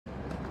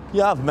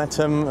Yeah, I've met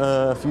him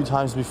a few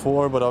times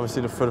before, but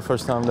obviously for the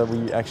first time that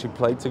we actually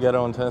played together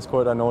on tennis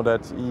court. I know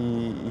that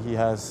he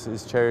has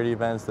his charity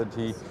events that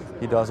he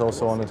does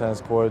also on the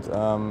tennis court,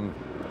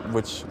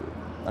 which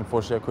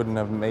unfortunately I couldn't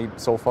have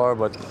made so far,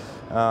 but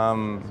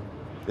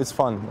it's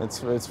fun.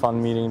 It's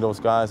fun meeting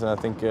those guys, and I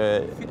think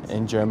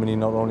in Germany,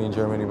 not only in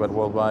Germany but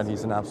worldwide,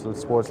 he's an absolute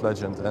sports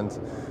legend, and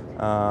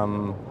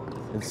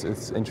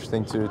it's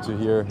interesting to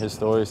hear his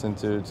stories and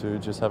to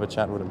just have a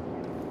chat with him.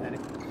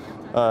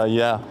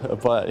 Yeah,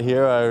 but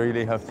here I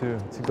really have to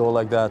go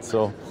like that.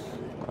 So,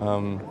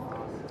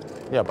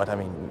 yeah, but I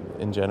mean,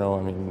 in general,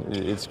 I mean,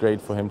 it's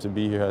great for him to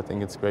be here. I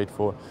think it's great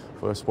for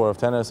the sport of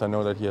tennis. I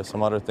know that he has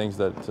some other things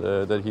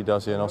that he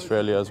does here in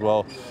Australia as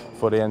well,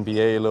 for the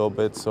NBA a little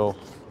bit. So,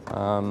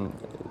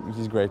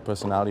 he's a great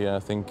personality, and I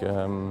think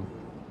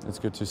it's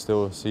good to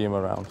still see him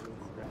around.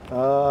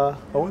 I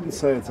wouldn't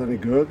say it's any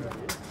good.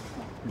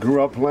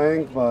 Grew up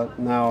playing, but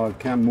now I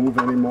can't move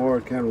anymore.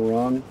 I can't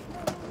run,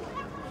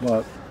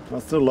 but I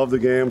still love the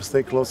game,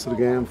 stay close to the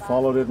game,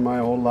 followed it my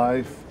whole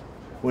life.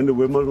 Went to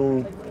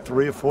Wimbledon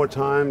 3 or 4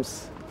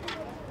 times.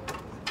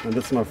 And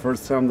this is my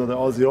first time to the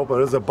Aussie Open.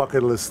 It was a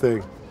bucket list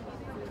thing.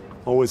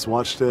 Always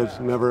watched it,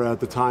 never at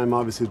the time,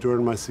 obviously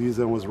during my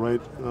season, was right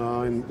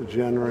in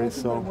January,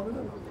 so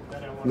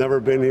never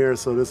been here,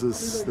 so this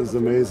is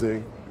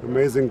amazing.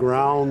 Amazing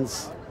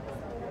grounds,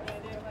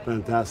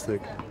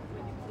 fantastic.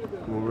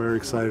 We're very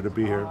excited to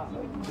be here.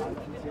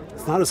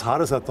 It's not as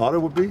hot as I thought it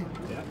would be,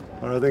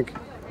 but I think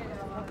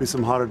be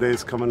some hotter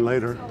days coming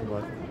later,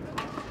 but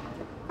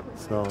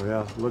so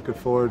yeah, looking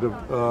forward to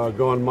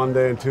going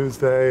Monday and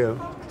Tuesday and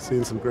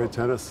seeing some great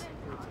tennis.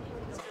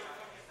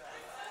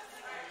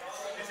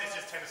 This is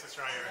just Tennis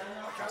Australia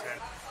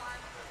content.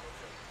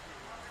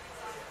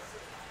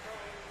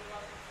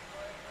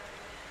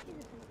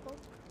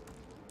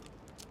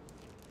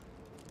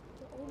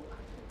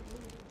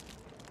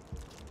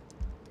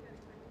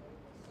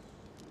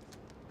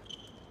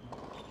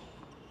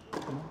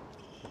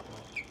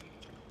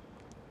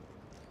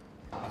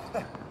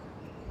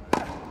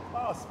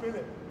 Oh, spin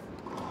it.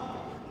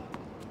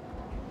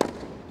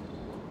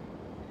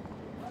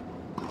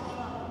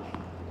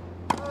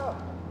 Oh,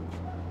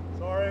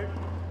 sorry.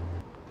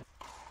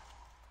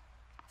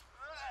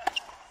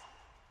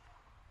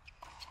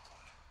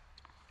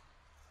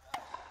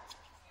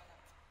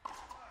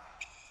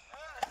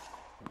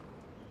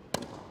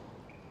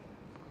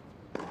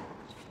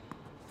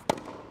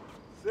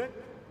 Sit.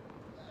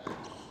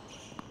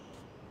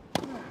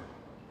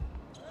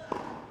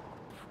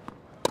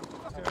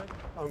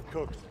 I'm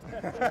cooked.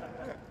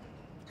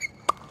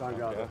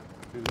 Danke, Alter.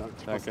 Vielen Dank.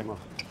 Spaß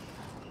gemacht.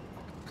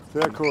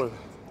 Sehr cool.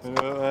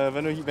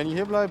 Wenn ihr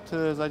hier bleibt,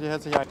 seid ihr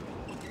herzlich ein.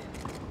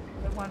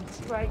 One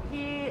straight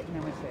here, and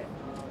then we sit.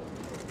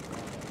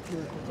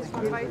 Just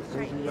one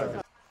straight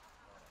here.